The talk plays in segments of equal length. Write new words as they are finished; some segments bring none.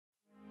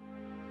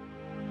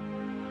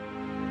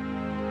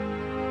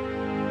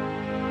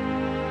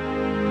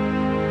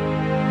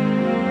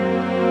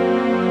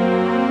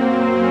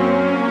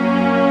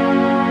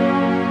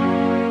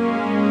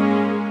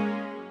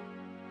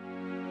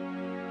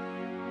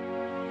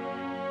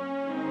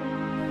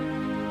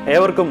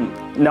ഏവർക്കും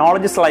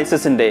നോളജ്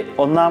സ്ലൈസസിൻ്റെ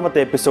ഒന്നാമത്തെ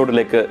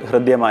എപ്പിസോഡിലേക്ക്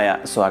ഹൃദ്യമായ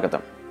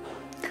സ്വാഗതം.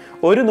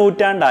 ഒരു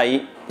നൂറ്റാണ്ടായി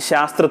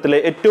ശാസ്ത്രത്തിലെ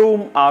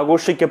ഏറ്റവും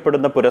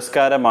ആഘോഷിക്കപ്പെടുന്ന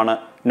പുരസ്കാരമാണ്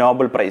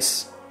നോബൽ പ്രൈസ്.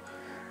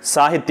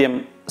 സാഹിത്യം,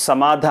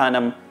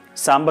 സമാധാനം,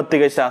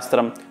 സാമ്പത്തിക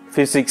ശാസ്ത്രം,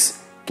 ഫിസിക്സ്,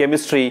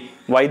 കെമിസ്ട്രി,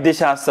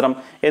 വൈദ്യശാസ്ത്രം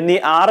എന്നീ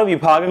 6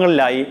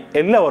 വിഭാഗങ്ങളിലായി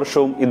എല്ലാ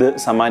വർഷവും ഇത്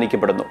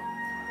സമ്മാനിക്കപ്പെടുന്നു.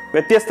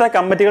 വ്യത്യസ്ത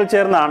കമ്മിറ്റികൾ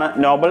ചേർന്നാണ്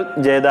നോബൽ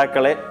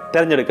ജേതാക്കളെ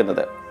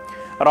തിരഞ്ഞെടുക്കുന്നത്.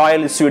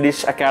 Royal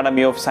Swedish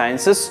academy of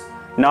sciences,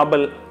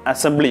 Nobel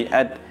assembly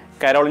at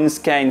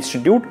കരോളിൻസ്ക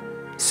institute,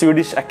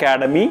 Swedish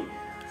academy,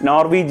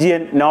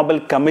 Norwegian Nobel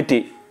committee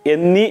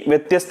എന്നീ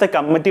വ്യത്യസ്ത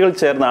കമ്മിറ്റികൾ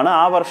ചേർന്നാണ്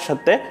ആ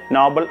വർഷത്തെ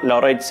നോബൽ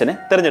ലോറേറ്റ്സിനെ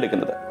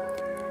തിരഞ്ഞെടുക്കുന്നത്.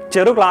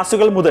 ചെറു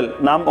ക്ലാസുകൾ മുതൽ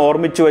നാം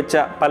ഓർമ്മിച്ചു വെച്ച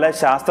പല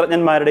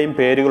ശാസ്ത്രജ്ഞന്മാരുടെയും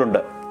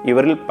പേരുകളുണ്ട്.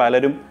 ഇവരിൽ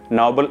പലരും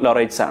നോബൽ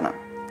ലോറേറ്റ്സ് ആണ്.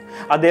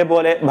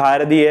 അതേപോലെ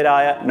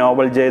ഭാരതീയരായ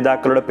നോബൽ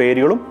ജേതാക്കളുടെ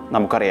പേരുകളും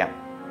നമുക്കറിയാം.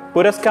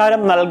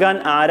 പുരസ്കാരം നൽകാൻ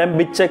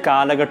ആരംഭിച്ച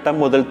കാലഘട്ടം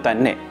മുതൽ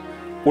തന്നെ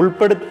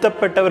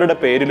ഉൾപ്പെടുത്തപ്പെട്ടവരുടെ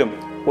പേരിലും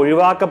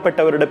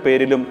ഒഴിവാക്കപ്പെട്ടവരുടെ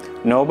പേരിലും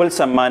നോബൽ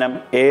സമ്മാനം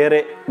ഏറെ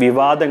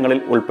വിവാദങ്ങളിൽ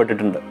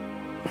ഉൾപ്പെട്ടിട്ടുണ്ട്.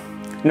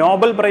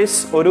 നോബൽ പ്രൈസ്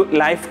ഒരു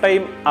ലൈഫ്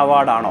ടൈം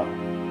അവാർഡാണോ?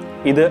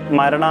 ഇത്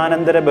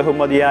മരണാനന്തര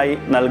ബഹുമതിയായി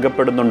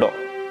നൽകപ്പെടുന്നുണ്ടോ?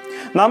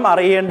 നാം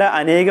അറിയേണ്ട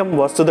അനേകം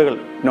വസ്തുതകൾ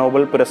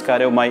നോബൽ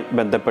പുരസ്കാരവുമായി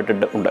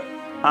ബന്ധപ്പെട്ടിട്ടുണ്ട്.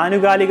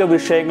 ആനുകാലിക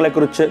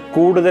വിഷയങ്ങളെക്കുറിച്ച്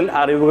കൂടുതൽ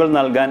അറിവുകൾ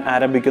നൽകാൻ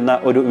ആരംഭിക്കുന്ന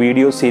ഒരു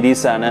വീഡിയോ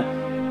സീരീസാണ്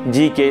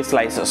GK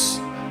സ്ലൈസസ്.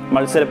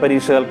 മത്സര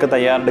പരീക്ഷകൾക്ക്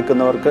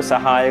തയ്യാറെടുക്കുന്നവർക്ക്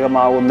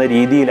സഹായകമാവുന്ന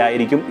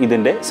രീതിയിലായിരിക്കും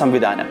ഇതിൻ്റെ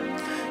സംവിധാനം.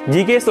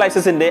 GK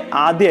സ്ലൈസസിൻ്റെ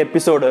ആദ്യ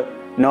episode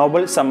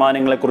Nobel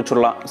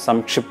സമ്മാനങ്ങളെക്കുറിച്ചുള്ള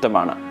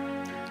സംക്ഷിപ്തമാണ്.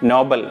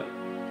 Nobel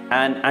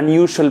and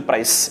unusual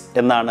price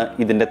എന്നാണ്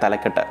ഇതിൻ്റെ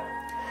തലക്കെട്ട്.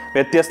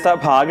 വ്യത്യസ്ത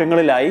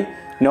ഭാഗങ്ങളിലായി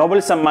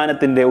നോബൽ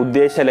സമ്മാനത്തിൻ്റെ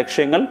ഉദ്ദേശ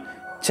ലക്ഷ്യങ്ങൾ,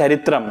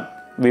 ചരിത്രം,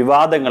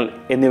 വിവാദങ്ങൾ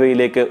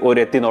എന്നിവയിലേക്ക് ഒരു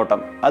എത്തിനോട്ടം,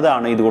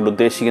 അതാണ് ഇതുകൊണ്ട്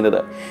ഉദ്ദേശിക്കുന്നത്.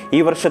 ഈ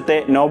വർഷത്തെ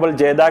നോബൽ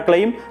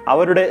ജേതാക്കളെയും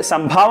അവരുടെ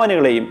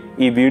സംഭാവനകളെയും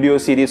ഈ വീഡിയോ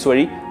സീരീസ്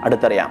വഴി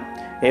അടുത്തറിയാം.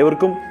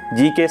 ഏവർക്കും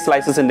GK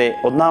സ്ലൈസസിന്റെ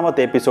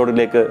ഒന്നാമത്തെ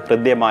എപ്പിസോഡിലേക്ക്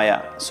ഹൃദ്യമായ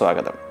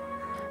സ്വാഗതം.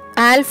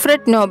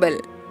 ആൽഫ്രഡ് നോബൽ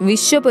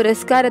വിശ്വ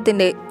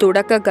പുരസ്കാരത്തിന്റെ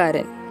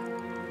തുടക്കക്കാരൻ.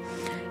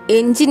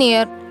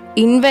 എഞ്ചിനീയർ,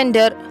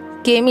 ഇൻവെന്റർ,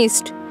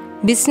 കെമിസ്റ്റ്,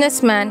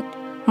 ബിസിനസ്മാൻ,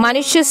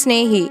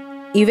 മനുഷ്യസ്നേഹി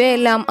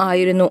ഇവയെല്ലാം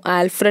ആയിരുന്നു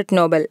ആൽഫ്രഡ്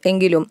നോബൽ.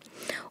 എങ്കിലും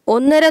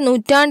 1.5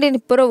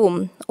 നൂറ്റാണ്ടിനിപ്പുറവും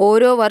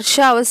ഓരോ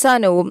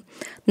വർഷാവസാനവും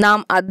നാം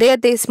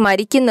അദ്ദേഹത്തെ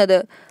സ്മരിക്കുന്നത്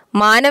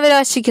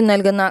മാനവരാശിക്ക്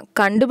നൽകുന്ന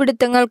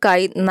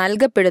കണ്ടുപിടുത്തങ്ങൾക്കായി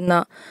നൽകപ്പെടുന്ന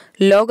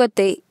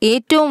ലോകത്തെ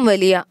ഏറ്റവും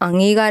വലിയ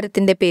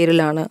അംഗീകാരത്തിൻ്റെ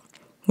പേരിലാണ്,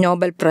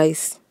 Nobel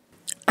prize.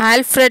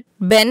 Alfred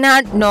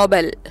Bernard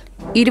Nobel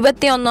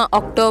 21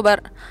 October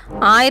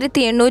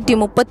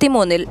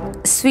 1833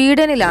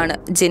 സ്വീഡനിലാണ്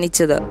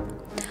ജനിച്ചത്.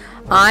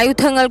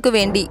 ആയുധങ്ങൾക്ക്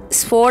വേണ്ടി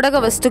സ്ഫോടക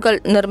വസ്തുക്കൾ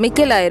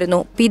നിർമ്മിക്കലായിരുന്നു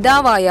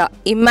പിതാവായ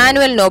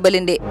ഇമ്മാനുവൽ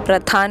നോബലിന്റെ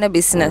പ്രധാന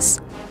ബിസിനസ്.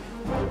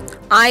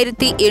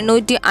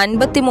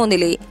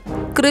 1853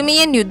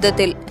 ക്രിമിയൻ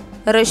യുദ്ധത്തിൽ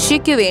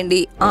റഷ്യയ്ക്കു വേണ്ടി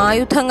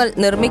ആയുധങ്ങൾ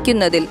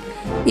നിർമ്മിക്കുന്നതിൽ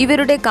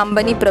ഇവരുടെ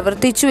കമ്പനി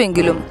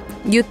പ്രവർത്തിച്ചുവെങ്കിലും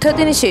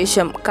യുദ്ധത്തിനു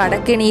ശേഷം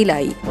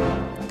കടക്കെണിയിലായി.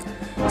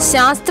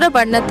 ശാസ്ത്ര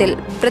പഠനത്തിൽ,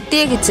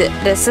 പ്രത്യേകിച്ച്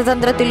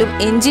രസതന്ത്രത്തിലും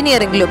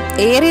എഞ്ചിനീയറിംഗിലും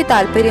ഏറെ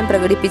താല്പര്യം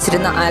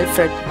പ്രകടിപ്പിച്ചിരുന്ന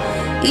ആൽഫ്രഡ്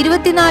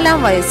 24-ാം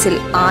വയസ്സിൽ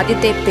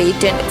ആദ്യത്തെ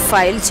പേറ്റന്റ്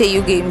ഫയൽ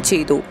ചെയ്യുകയും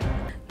ചെയ്തു.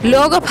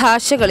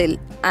 ലോകഭാഷകളിൽ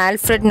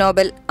ആൽഫ്രഡ്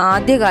നോബൽ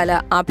ആദ്യകാല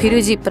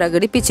അഭിരുചി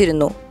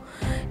പ്രകടിപ്പിച്ചിരുന്നു.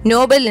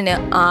 നോബലിന്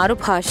 6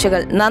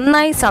 ഭാഷകൾ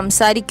നന്നായി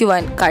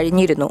സംസാരിക്കുവാൻ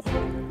കഴിഞ്ഞിരുന്നു.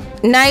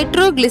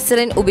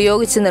 നൈട്രോഗ്ലിസറിൻ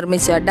ഉപയോഗിച്ച്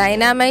നിർമ്മിച്ച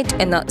ഡൈനാമൈറ്റ്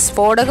എന്ന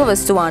സ്ഫോടക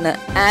വസ്തുവാണ്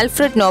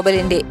ആൽഫ്രഡ്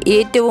നോബലിന്റെ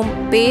ഏറ്റവും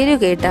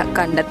പേരുകേട്ട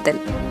കണ്ടെത്തൽ.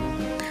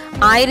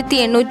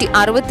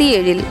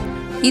 1867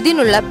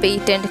 ഇതിനുള്ള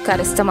പേറ്റന്റ്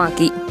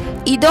കരസ്ഥമാക്കി.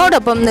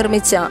 ഇതോടൊപ്പം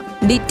നിർമ്മിച്ച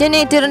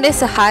ഡിറ്റനേറ്ററിന്റെ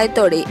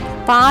സഹായത്തോടെ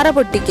പാറ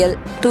പൊട്ടിക്കൽ,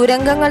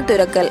 തുരങ്കങ്ങൾ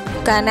തുരക്കൽ,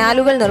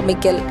 കനാലുകൾ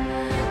നിർമ്മിക്കൽ,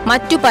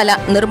 മറ്റു പല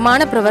നിർമ്മാണ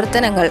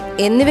പ്രവർത്തനങ്ങൾ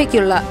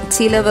എന്നിവയ്ക്കുള്ള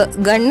ചിലവ്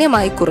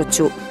ഗണ്യമായി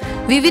കുറച്ചു.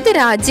 വിവിധ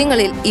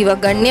രാജ്യങ്ങളിൽ ഇവ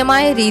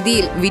ഗണ്യമായ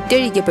രീതിയിൽ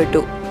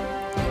വിറ്റഴിക്കപ്പെട്ടു.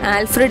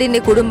 ആൽഫ്രഡിന്റെ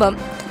കുടുംബം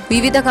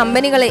വിവിധ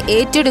കമ്പനികളെ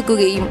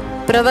ഏറ്റെടുക്കുകയും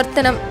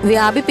പ്രവർത്തനം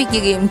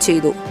വ്യാപിപ്പിക്കുകയും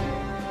ചെയ്തു.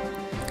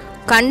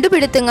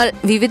 കണ്ടുപിടുത്തങ്ങൾ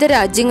വിവിധ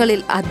രാജ്യങ്ങളിൽ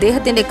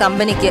അദ്ദേഹത്തിന്റെ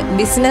കമ്പനിക്ക്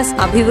ബിസിനസ്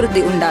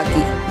അഭിവൃദ്ധി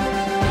ഉണ്ടാക്കി.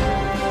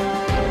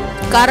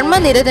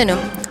 കർമ്മനിരതനും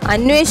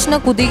അന്വേഷണ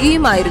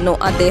കുതികയുമായിരുന്നു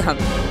അദ്ദേഹം.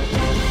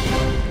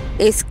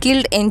 A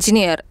skilled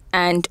engineer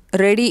and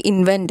ready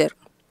inventor.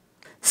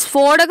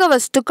 സ്ഫോടക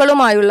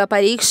വസ്തുക്കളുമായുള്ള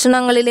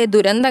പരീക്ഷണങ്ങളിലെ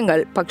ദുരന്തങ്ങൾ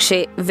പക്ഷേ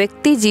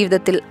വ്യക്തി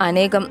ജീവിതത്തിൽ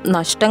അനേകം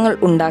നഷ്ടങ്ങൾ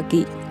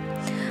ഉണ്ടാക്കി.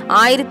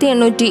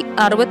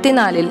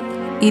 1864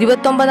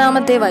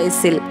 29-ാമത്തെ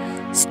വയസ്സിൽ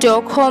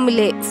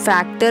സ്റ്റോക്ക്ഹോമിലെ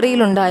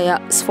ഫാക്ടറിയിലുണ്ടായ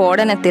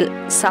സ്ഫോടനത്തിൽ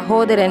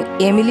സഹോദരൻ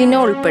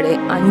എമിലിനോ ഉൾപ്പെടെ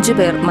 5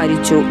 പേർ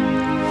മരിച്ചു.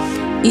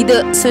 ഇത്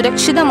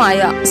സുരക്ഷിതമായ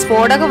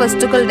സ്ഫോടക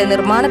വസ്തുക്കളുടെ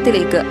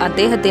നിർമ്മാണത്തിലേക്ക്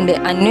അദ്ദേഹത്തിന്റെ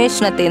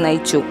അന്വേഷണത്തെ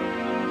നയിച്ചു.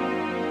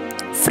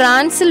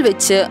 ഫ്രാൻസിൽ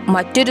വെച്ച്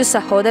മറ്റൊരു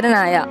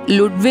സഹോദരനായ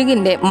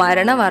ലുഡ്വിഗിന്റെ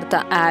മരണവാർത്ത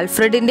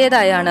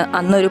ആൽഫ്രഡിൻ്റെതായാണ്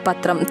അന്നൊരു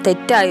പത്രം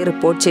തെറ്റായി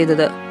റിപ്പോർട്ട്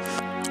ചെയ്തത്.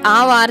 ആ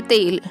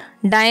വാർത്തയിൽ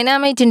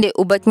ഡൈനാമൈറ്റിന്റെ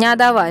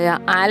ഉപജ്ഞാതാവായ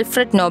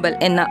ആൽഫ്രഡ് നോബൽ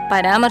എന്ന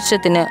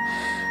പരാമർശത്തിന്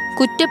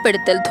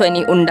കുറ്റപ്പെടുത്തൽ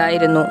ധ്വനി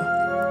ഉണ്ടായിരുന്നു.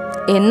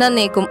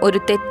 എന്നേക്കും ഒരു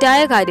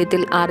തെറ്റായ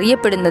കാര്യത്തിൽ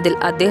അറിയപ്പെടുന്നതിൽ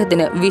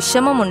അദ്ദേഹത്തിന്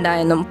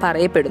വിഷമമുണ്ടായെന്നും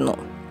പറയപ്പെടുന്നു.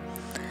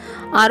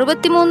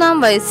 63-ാം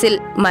വയസ്സിൽ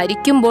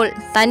മരിക്കുമ്പോൾ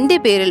തൻ്റെ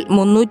പേരിൽ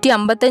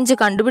 355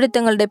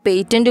 കണ്ടുപിടുത്തങ്ങളുടെ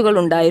പേറ്റന്റുകൾ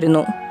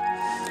ഉണ്ടായിരുന്നു.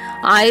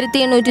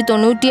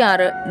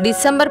 1896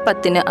 ഡിസംബർ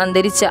 10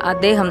 അന്തരിച്ച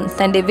അദ്ദേഹം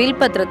തൻ്റെ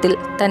വിൽപത്രത്തിൽ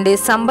തൻ്റെ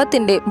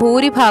സമ്പത്തിൻ്റെ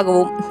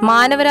ഭൂരിഭാഗവും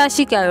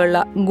മാനവരാശിക്കായുള്ള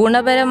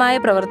ഗുണപരമായ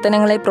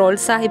പ്രവർത്തനങ്ങളെ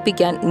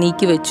പ്രോത്സാഹിപ്പിക്കാൻ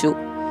നീക്കിവെച്ചു.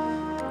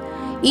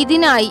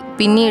 ഇതിനായി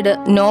പിന്നീട്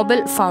നോബൽ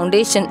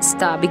ഫൗണ്ടേഷൻ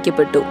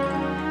സ്ഥാപിക്കപ്പെട്ടു.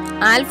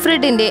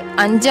 ആൽഫ്രഡിൻ്റെ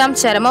 5ാം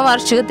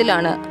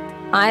ചരമവാർഷികത്തിലാണ്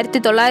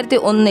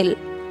 1901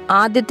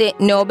 ആദ്യത്തെ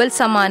നോബൽ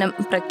സമ്മാനം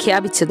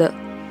പ്രഖ്യാപിച്ചത്.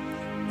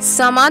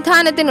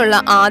 സമാധാനത്തിനുള്ള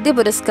ആദ്യ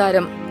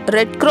പുരസ്കാരം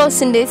റെഡ്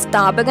ക്രോസിന്റെ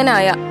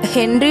സ്ഥാപകനായ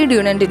ഹെൻറി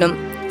ഡ്യൂനന്റിനും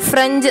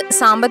ഫ്രഞ്ച്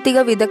സാമ്പത്തിക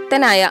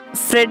വിദഗ്ധനായ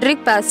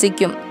ഫ്രെഡറിക്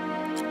പാസിക്കും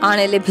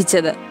ആണ്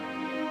ലഭിച്ചത്.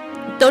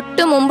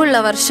 തൊട്ടു മുമ്പുള്ള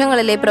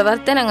വർഷങ്ങളിലെ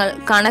പ്രവർത്തനങ്ങൾ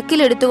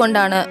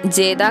കണക്കിലെടുത്തുകൊണ്ടാണ്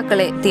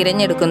ജേതാക്കളെ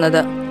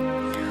തിരഞ്ഞെടുക്കുന്നത്.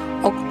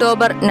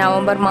 ഒക്ടോബർ,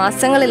 നവംബർ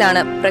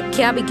മാസങ്ങളിലാണ്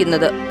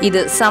പ്രഖ്യാപിക്കുന്നത്.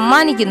 ഇത്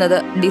സമ്മാനിക്കുന്നത്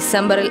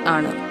ഡിസംബറിൽ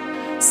ആണ്.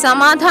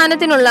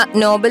 സമാധാനത്തിനുള്ള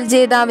നോബൽ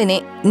ജേതാവിനെ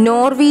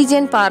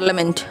നോർവീജിയൻ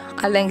പാർലമെന്റ്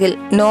അല്ലെങ്കിൽ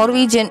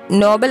നോർവീജിയൻ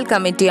നോബൽ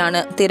കമ്മിറ്റിയാണ്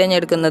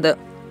തിരഞ്ഞെടുക്കുന്നത്.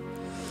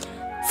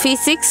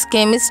 ഫിസിക്സ്,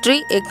 കെമിസ്ട്രി,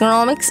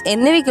 എക്കണോമിക്സ്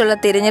എന്നിവയ്ക്കുള്ള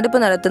തിരഞ്ഞെടുപ്പ്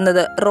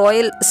നടത്തുന്നത്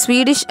royal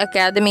Swedish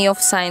academy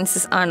of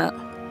sciences ആണ്.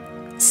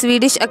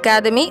 സ്വീഡിഷ്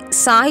അക്കാദമി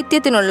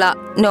സാഹിത്യത്തിനുള്ള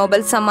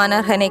നോബൽ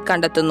സമ്മാനാർഹനെ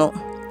കണ്ടെത്തുന്നു.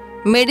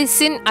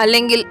 മെഡിസിൻ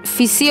അല്ലെങ്കിൽ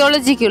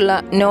ഫിസിയോളജിക്കുള്ള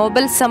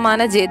നോബൽ സമ്മാന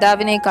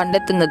ജേതാവിനെ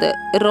കണ്ടെത്തുന്നത്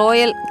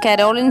റോയൽ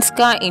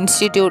കരോളിൻസ്ക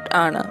ഇൻസ്റ്റിറ്റ്യൂട്ട്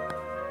ആണ്.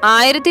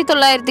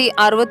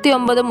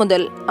 1969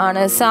 മുതൽ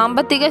ആണ്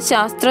സാമ്പത്തിക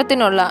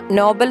ശാസ്ത്രത്തിനുള്ള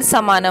നോബൽ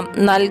സമ്മാനം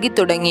നൽകി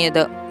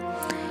തുടങ്ങിയത്.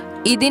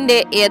 ഇതിന്റെ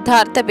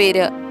യഥാർത്ഥ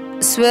പേര്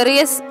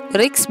സ്വെറിയസ്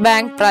റിക്സ്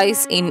bank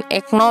price in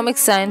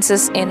economic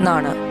sciences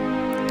എന്നാണ്.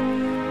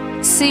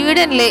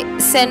 സ്വീഡനിലെ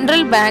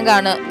സെൻട്രൽ ബാങ്ക്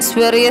ആണ്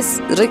സ്വെറിയസ്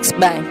റിക്സ്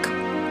ബാങ്ക്.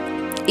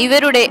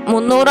 ഇവരുടെ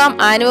 300-ാം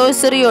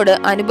ആനിവേഴ്സറിയോട്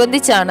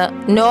അനുബന്ധിച്ചാണ്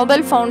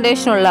നോബൽ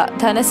ഫൗണ്ടേഷനുള്ള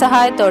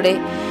ധനസഹായത്തോടെ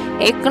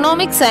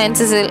എക്കണോമിക്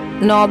സയൻസസിൽ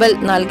നോബൽ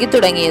നൽകി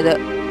തുടങ്ങിയത്.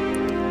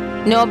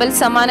 നോബൽ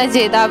സമ്മാന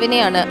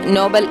ജേതാവിനെയാണ്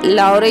നോബൽ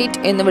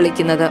ലൗറേറ്റ് എന്ന്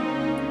വിളിക്കുന്നത്.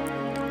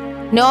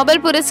 നോബൽ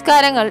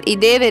പുരസ്കാരങ്ങൾ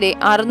ഇതേവരെ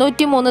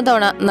 603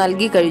 തവണ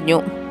നൽകി കഴിഞ്ഞു.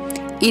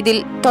 ഇതിൽ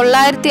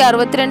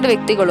 962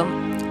 വ്യക്തികളും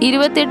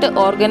 28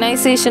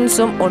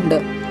 ഓർഗനൈസേഷൻസും ഉണ്ട്.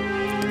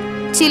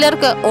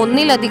 ചിലർക്ക്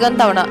ഒന്നിലധികം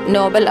തവണ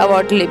നോബൽ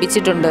അവാർഡ്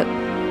ലഭിച്ചിട്ടുണ്ട്.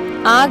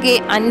 ആകെ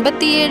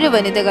 57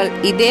 വനിതകൾ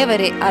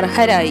ഇതേവരെ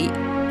അർഹരായി.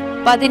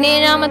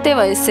 17-ാമത്തെ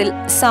വയസ്സിൽ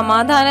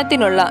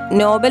സമാധാനത്തിനുള്ള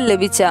നോബൽ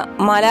ലഭിച്ച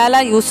മലാല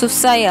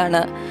യൂസുഫ്സായി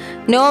ആണ്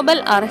നോബൽ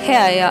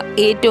അർഹയായ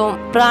ഏറ്റവും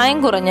പ്രായം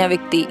കുറഞ്ഞ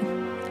വ്യക്തി.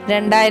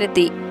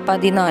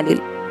 2014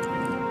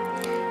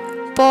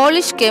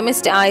 പോളിഷ്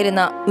കെമിസ്റ്റ്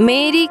ആയിരുന്ന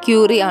മേരി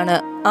ക്യൂറി ആണ്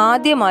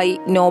ആദ്യമായി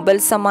നോബൽ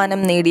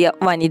സമ്മാനം നേടിയ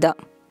വനിത.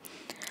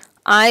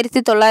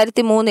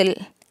 1903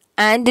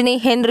 Antony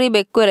Henry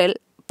Becquerel,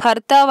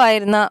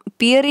 ഭർത്താവായിരുന്ന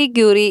Pierre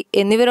curiae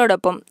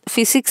എന്നിവരോടൊപ്പം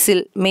ഫിസിക്സിൽ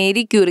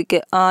മേരി ക്യൂറിക്ക്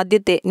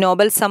ആദ്യത്തെ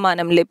നോബൽ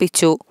സമ്മാനം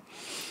ലഭിച്ചു.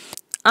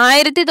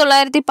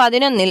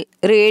 1911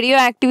 റേഡിയോ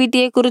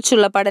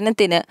ആക്ടിവിറ്റിയെക്കുറിച്ചുള്ള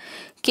പഠനത്തിന്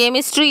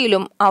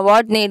കെമിസ്ട്രിയിലും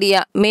അവാർഡ് നേടിയ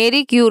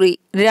മേരി ക്യൂറി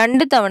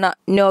 2 തവണ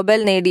നോബൽ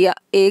നേടിയ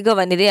ഏക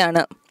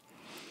വനിതയാണ്.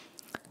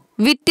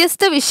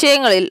 വ്യത്യസ്ത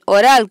വിഷയങ്ങളിൽ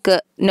ഒരാൾക്ക്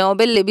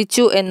നോബൽ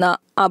ലഭിച്ചു എന്ന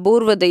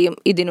അപൂർവതയും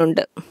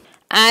ഇതിനുണ്ട്.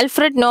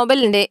 ആൽഫ്രഡ്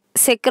നോബലിന്റെ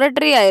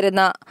സെക്രട്ടറി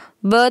ആയിരുന്ന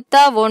ബെർത്ത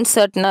വോൺ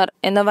സെർട്ട്നർ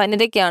എന്ന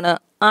വനിതയ്ക്കാണ്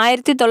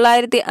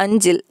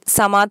 1905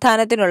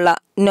 സമാധാനത്തിനുള്ള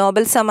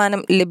നോബൽ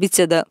സമ്മാനം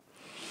ലഭിച്ചത്.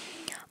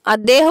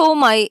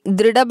 അദ്ദേഹവുമായി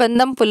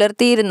ദൃഢബന്ധം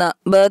പുലർത്തിയിരുന്ന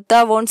Bertha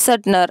von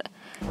സെർട്ട്നർ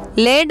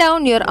Leh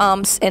down your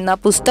arms എന്ന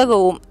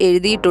പുസ്തകവും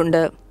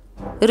എഴുതിയിട്ടുണ്ട്.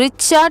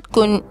 റിച്ചാർഡ്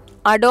കുൻ,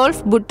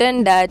 അഡോൾഫ്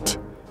ബുട്ടൻഡാറ്റ്,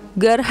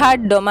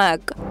 ഗെർഹാർഡ്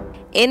ഡൊമാക്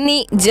എന്നീ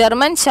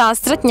ജർമ്മൻ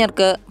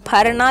ശാസ്ത്രജ്ഞർക്ക്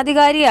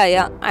ഭരണാധികാരിയായ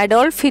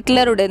അഡോൾഫ്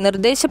ഹിറ്റ്ലറുടെ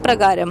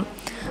നിർദ്ദേശപ്രകാരം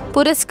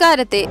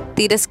പുരസ്കാരത്തെ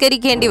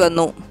തിരസ്കരിക്കേണ്ടി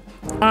വന്നു.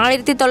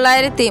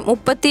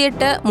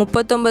 1938,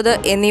 39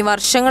 എന്നീ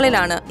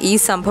വർഷങ്ങളിലാണ് ഈ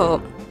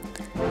സംഭവം.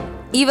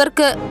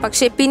 ഇവർക്ക്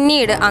പക്ഷെ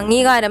പിന്നീട്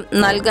അംഗീകാരം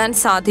നൽകാൻ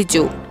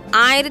സാധിച്ചു.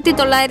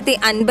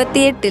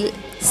 1958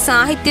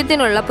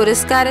 സാഹിത്യത്തിനുള്ള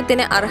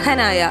പുരസ്കാരത്തിന്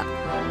അർഹനായ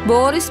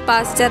ബോറിസ്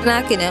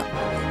പാസ്റ്റർനാക്കിന്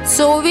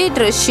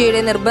സോവിയറ്റ്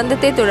റഷ്യയുടെ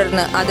നിർബന്ധത്തെ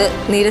തുടർന്ന് അത്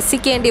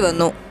നിരസിക്കേണ്ടി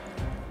വന്നു.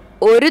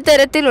 ഒരു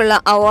തരത്തിലുള്ള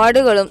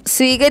അവാർഡുകളും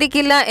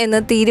സ്വീകരിക്കില്ല എന്ന്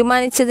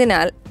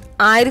തീരുമാനിച്ചതിനാൽ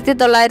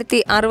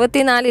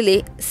 1964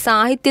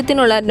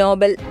 സാഹിത്യത്തിനുള്ള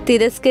നോബൽ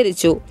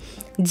തിരസ്കരിച്ചു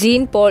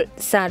ജീൻ പോൾ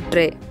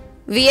സാർട്രെ.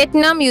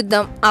 വിയറ്റ്നാം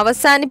യുദ്ധം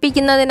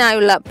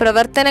അവസാനിപ്പിക്കുന്നതിനായുള്ള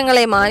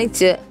പ്രവർത്തനങ്ങളെ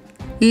മാനിച്ച്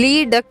ലീ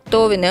ഡക്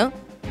തോവിന്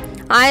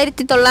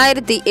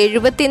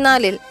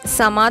 1974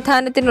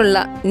 സമാധാനത്തിനുള്ള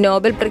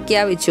നോബൽ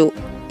പ്രഖ്യാപിച്ചു.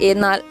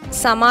 എന്നാൽ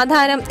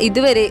സമാധാനം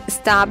ഇതുവരെ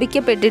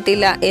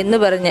സ്ഥാപിക്കപ്പെട്ടിട്ടില്ല എന്ന്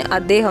പറഞ്ഞ്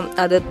അദ്ദേഹം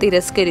അത്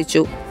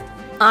തിരസ്കരിച്ചു.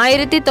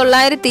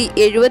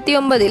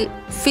 1979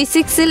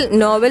 ഫിസിക്സിൽ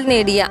നോബൽ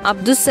നേടിയ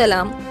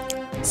അബ്ദുസ്സലാം,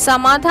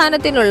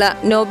 സമാധാനത്തിനുള്ള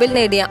നോബൽ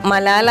നേടിയ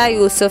മലാല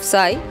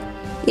യൂസഫ്സായി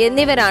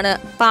എന്നിവരാണ്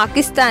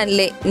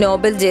പാകിസ്ഥാനിലെ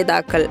നോബൽ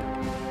ജേതാക്കൾ.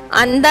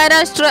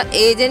 അന്താരാഷ്ട്ര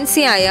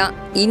ഏജൻസിയായ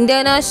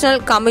international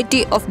committee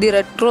of the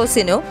red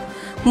ക്രോസിനു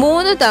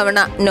 3 തവണ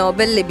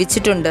നോബൽ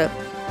ലഭിച്ചിട്ടുണ്ട്.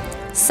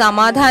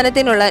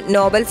 സമാധാനത്തിനുള്ള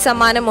നോബൽ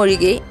സമ്മാനം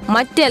ഒഴികെ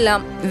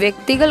മറ്റെല്ലാം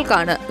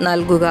വ്യക്തികൾക്കാണ്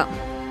നൽകുക.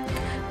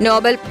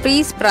 നോബൽ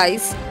പീസ്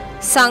പ്രൈസ്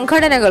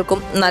സംഘടനകൾക്കും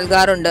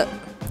നൽകാറുണ്ട്.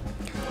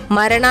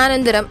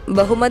 മരണാനന്തരം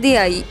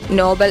ബഹുമതിയായി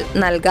നോബൽ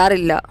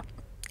നൽകാറില്ല.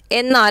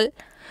 എന്നാൽ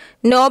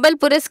നോബൽ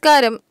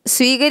പുരസ്കാരം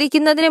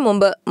സ്വീകരിക്കുന്നതിന്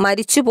മുമ്പ്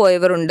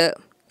മരിച്ചുപോയവരുണ്ട്.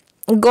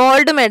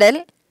 ഗോൾഡ് മെഡൽ,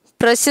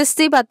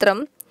 പ്രശസ്തി പത്രം,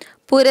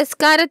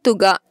 പുരസ്കാര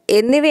തുക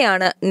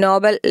എന്നിവയാണ്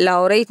നോബൽ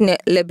ലൗറേറ്റിന്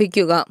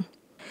ലഭിക്കുക.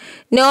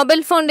 നോബൽ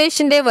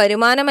ഫൗണ്ടേഷന്റെ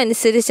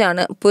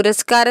വരുമാനമനുസരിച്ചാണ്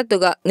പുരസ്കാര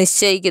തുക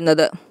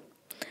നിശ്ചയിക്കുന്നത്.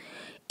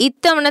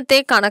 ഇത്തവണത്തെ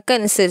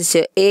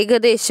കണക്കനുസരിച്ച്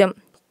ഏകദേശം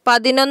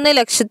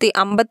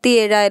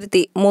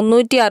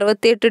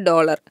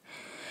 $11,57,368,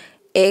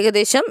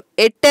 ഏകദേശം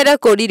 8.5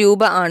 കോടി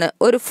രൂപ ആണ്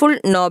ഒരു full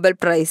Nobel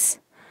prize.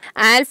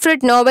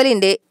 Alfred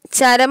നോബലിന്റെ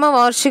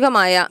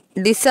ചരമവാർഷികമായ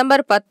December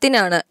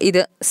 10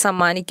 ഇത്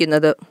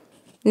സമ്മാനിക്കുന്നത്.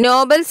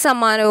 നോബൽ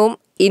സമ്മാനവും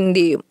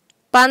ഇന്ത്യയും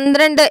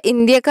 12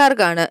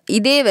 ഇന്ത്യക്കാർക്കാണ്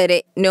ഇതേവരെ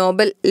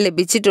നോബൽ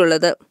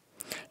ലഭിച്ചിട്ടുള്ളത്.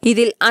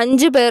 ഇതിൽ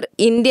 5 പേർ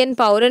ഇന്ത്യൻ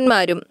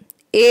പൗരന്മാരും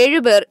 7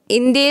 പേർ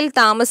ഇന്ത്യയിൽ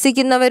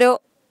താമസിക്കുന്നവരോ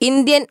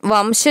ഇന്ത്യൻ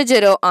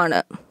വംശജരോ ആണ്.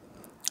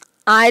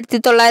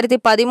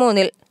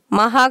 1913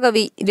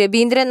 മഹാകവി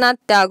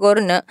രവീന്ദ്രനാഥ്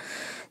ടാഗോറിന്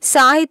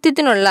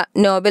സാഹിത്യത്തിനുള്ള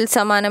നോബൽ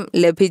സമ്മാനം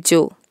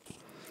ലഭിച്ചു.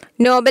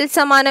 നോബൽ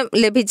സമ്മാനം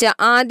ലഭിച്ച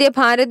ആദ്യ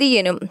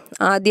ഭാരതീയനും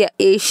ആദ്യ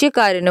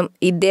ഏഷ്യക്കാരനും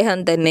ഇദ്ദേഹം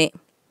തന്നെ.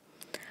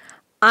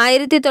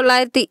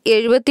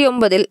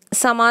 1979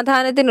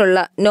 സമാധാനത്തിനുള്ള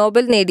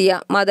നോബൽ നേടിയ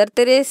മദർ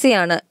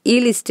തെരേസയാണ് ഈ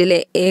ലിസ്റ്റിലെ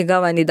ഏക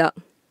വനിത.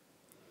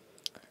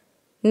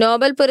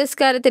 നോബൽ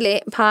പുരസ്കാരത്തിലെ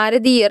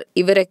ഭാരതീയർ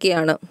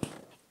ഇവരൊക്കെയാണ്.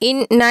 In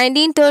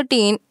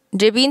 1913,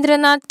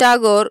 Rabindranath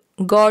Tagore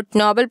got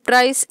Nobel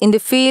Prize in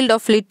the field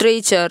of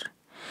literature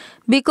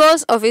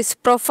because of his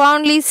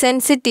profoundly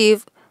sensitive,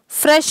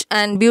 fresh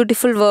and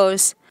beautiful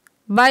verse,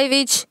 by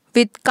which,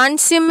 with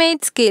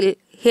consummate skill,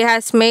 he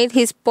has made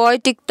his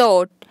poetic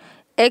thought,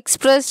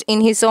 expressed in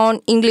his own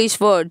English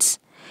words,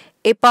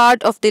 a part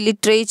of the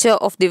literature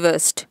of the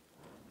West.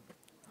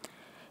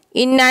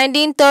 In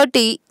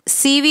 1930,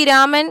 C.V.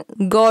 Raman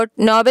got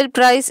Nobel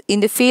Prize in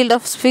the field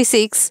of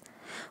physics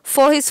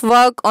for his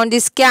work on the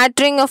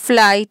scattering of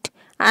light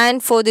and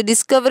for the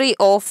discovery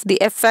of the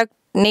effect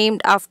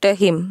named after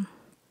him.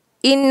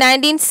 In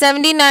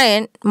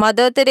 1979,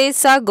 Mother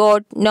Teresa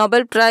got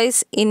Nobel Prize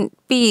in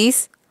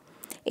Peace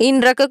in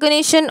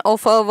recognition of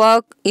her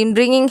work in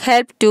bringing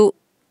help to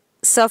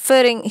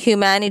suffering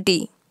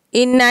humanity.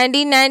 In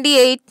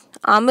 1998,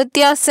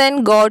 Amartya Sen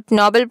got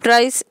Nobel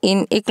Prize in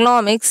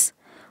Economics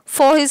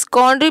for his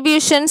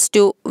contributions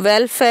to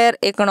welfare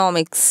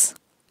economics.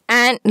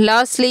 And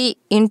lastly,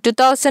 in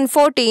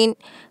 2014,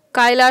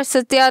 Kailash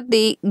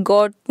Satyarthi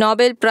got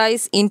Nobel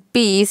Prize in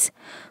Peace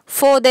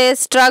for their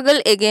struggle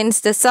against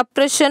the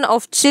suppression of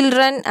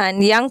children and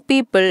young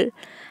people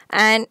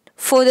and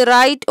for the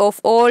right of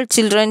all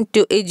children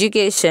to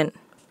education.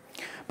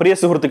 പ്രിയ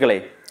സുഹൃത്തുക്കളെ,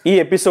 ഈ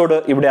episode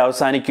ഇവിടെ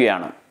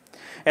അവസാനിക്കുകയാണ്.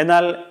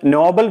 എന്നാൽ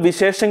Nobel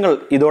വിശേഷങ്ങൾ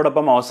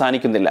ഇതോടൊപ്പം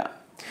അവസാനിക്കുന്നില്ല.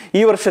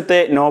 ഈ വർഷത്തെ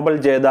നോബൽ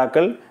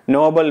ജേതാക്കൾ,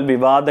 നോബൽ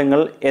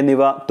വിവാദങ്ങൾ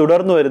എന്നിവ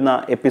തുടർന്നു വരുന്ന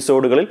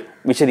എപ്പിസോഡുകളിൽ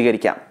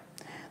വിശദീകരിക്കാം.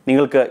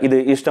 നിങ്ങൾക്ക് ഇത്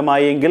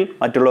ഇഷ്ടമായെങ്കിൽ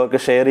മറ്റുള്ളവർക്ക്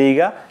ഷെയർ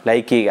ചെയ്യുക,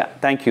 ലൈക്ക് ചെയ്യുക.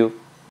 താങ്ക്